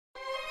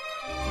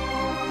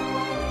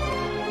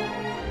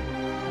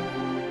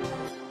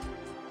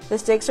The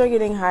stakes are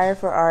getting higher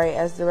for Ari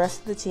as the rest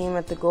of the team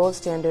at the Gold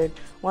Standard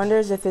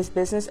wonders if his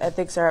business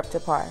ethics are up to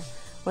par.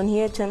 When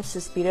he attempts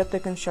to speed up the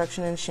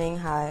construction in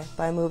Shanghai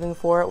by moving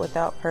forward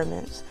without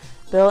permits,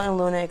 Bill and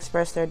Luna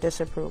express their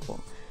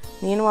disapproval.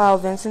 Meanwhile,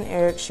 Vince and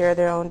Eric share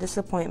their own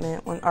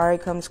disappointment when Ari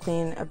comes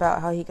clean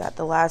about how he got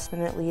the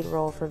last-minute lead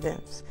role for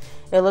Vince.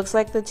 It looks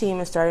like the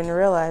team is starting to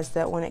realize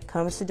that when it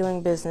comes to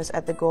doing business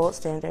at the Gold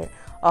Standard,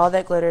 all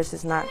that glitters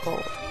is not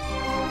gold.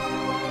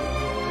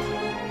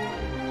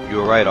 You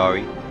were right,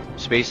 Ari.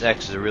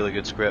 SpaceX is a really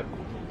good script.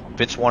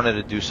 Vince wanted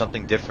to do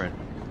something different,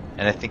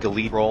 and I think a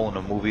lead role in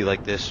a movie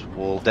like this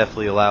will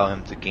definitely allow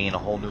him to gain a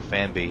whole new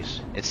fan base.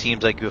 It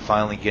seems like you're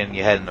finally getting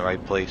your head in the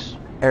right place.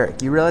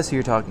 Eric, you realize who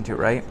you're talking to,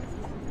 right?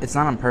 It's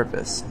not on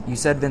purpose. You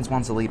said Vince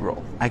wants a lead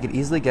role. I could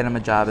easily get him a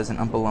job as an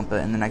Oompa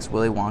Loompa in the next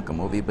Willy Wonka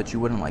movie, but you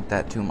wouldn't like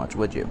that too much,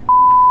 would you?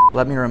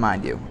 Let me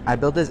remind you, I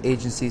built this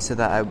agency so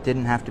that I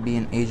didn't have to be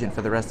an agent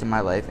for the rest of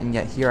my life, and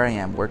yet here I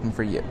am, working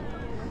for you.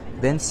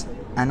 Vince,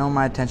 I know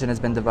my attention has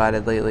been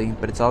divided lately,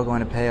 but it's all going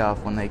to pay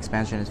off when the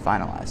expansion is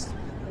finalized.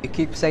 You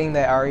keep saying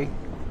that, Ari.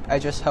 I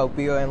just hope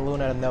you and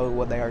Luna know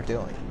what they are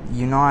doing.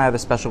 You know I have a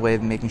special way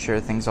of making sure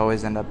things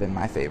always end up in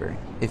my favor,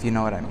 if you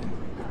know what I mean.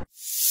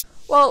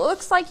 Well, it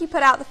looks like you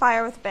put out the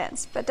fire with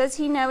Vince, but does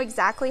he know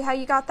exactly how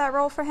you got that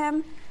role for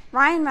him?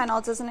 Ryan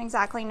Reynolds isn't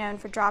exactly known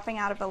for dropping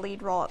out of a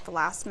lead role at the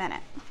last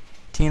minute.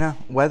 Tina,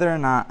 whether or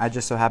not I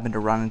just so happened to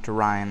run into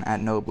Ryan at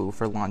Nobu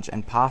for lunch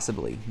and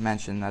possibly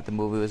mention that the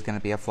movie was going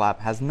to be a flop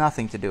has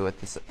nothing to do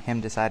with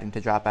him deciding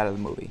to drop out of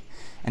the movie.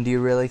 And do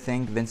you really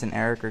think Vince and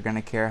Eric are going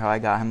to care how I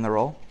got him the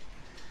role?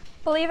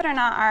 Believe it or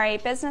not, Ari,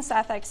 business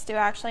ethics do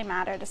actually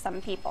matter to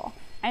some people.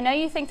 I know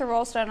you think the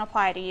rules don't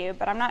apply to you,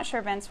 but I'm not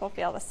sure Vince will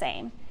feel the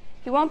same.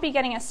 He won't be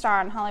getting a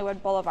star on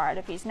Hollywood Boulevard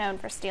if he's known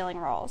for stealing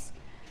roles.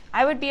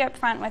 I would be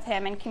upfront with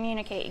him and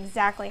communicate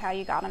exactly how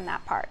you got him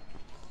that part.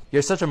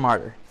 You're such a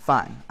martyr.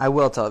 Fine, I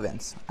will tell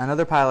Vince.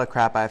 Another pile of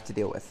crap I have to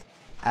deal with.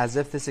 As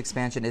if this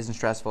expansion isn't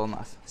stressful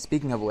enough.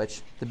 Speaking of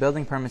which, the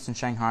building permits in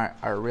Shanghai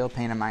are a real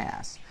pain in my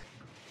ass.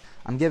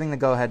 I'm giving the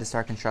go-ahead to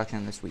start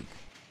construction this week.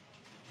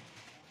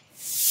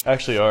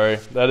 Actually, Ari,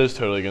 that is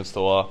totally against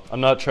the law. I'm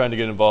not trying to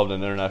get involved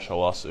in an international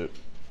lawsuit.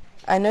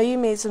 I know you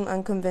made some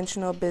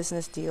unconventional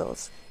business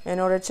deals in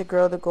order to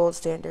grow the Gold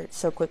Standard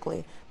so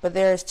quickly, but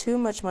there is too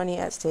much money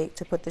at stake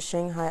to put the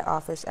Shanghai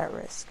office at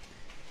risk.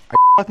 Are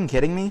you fucking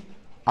kidding me?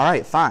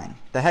 Alright, fine.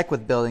 The heck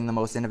with building the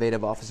most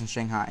innovative office in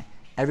Shanghai.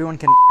 Everyone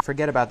can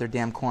forget about their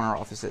damn corner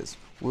offices.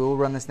 We will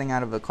run this thing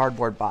out of a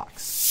cardboard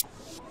box.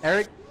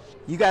 Eric,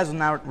 you guys will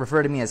now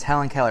refer to me as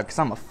Helen Keller because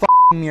I'm a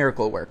fucking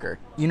miracle worker.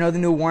 You know the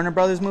new Warner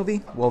Brothers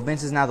movie? Well,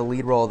 Vince is now the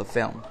lead role of the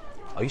film.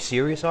 Are you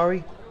serious,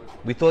 Ari?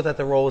 We thought that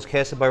the role was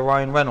casted by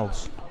Ryan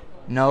Reynolds.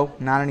 No,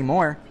 not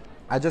anymore.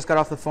 I just got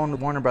off the phone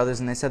with Warner Brothers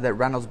and they said that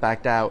Reynolds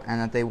backed out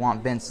and that they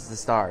want Vince as the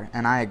star,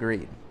 and I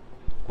agreed.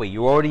 Wait,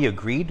 you already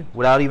agreed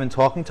without even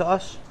talking to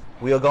us?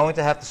 We are going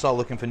to have to start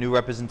looking for new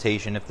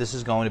representation if this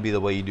is going to be the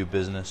way you do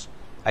business.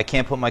 I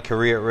can't put my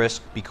career at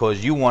risk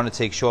because you want to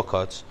take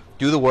shortcuts,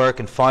 do the work,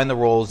 and find the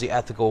roles the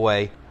ethical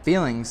way.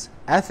 Feelings?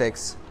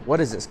 Ethics?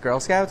 What is this, Girl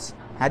Scouts?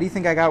 How do you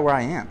think I got where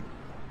I am?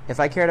 If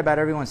I cared about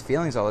everyone's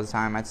feelings all the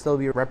time, I'd still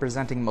be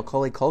representing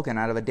Macaulay Culkin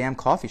out of a damn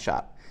coffee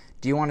shop.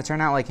 Do you want to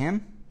turn out like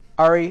him?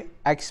 Ari,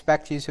 I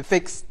expect you to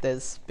fix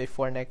this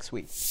before next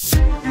week.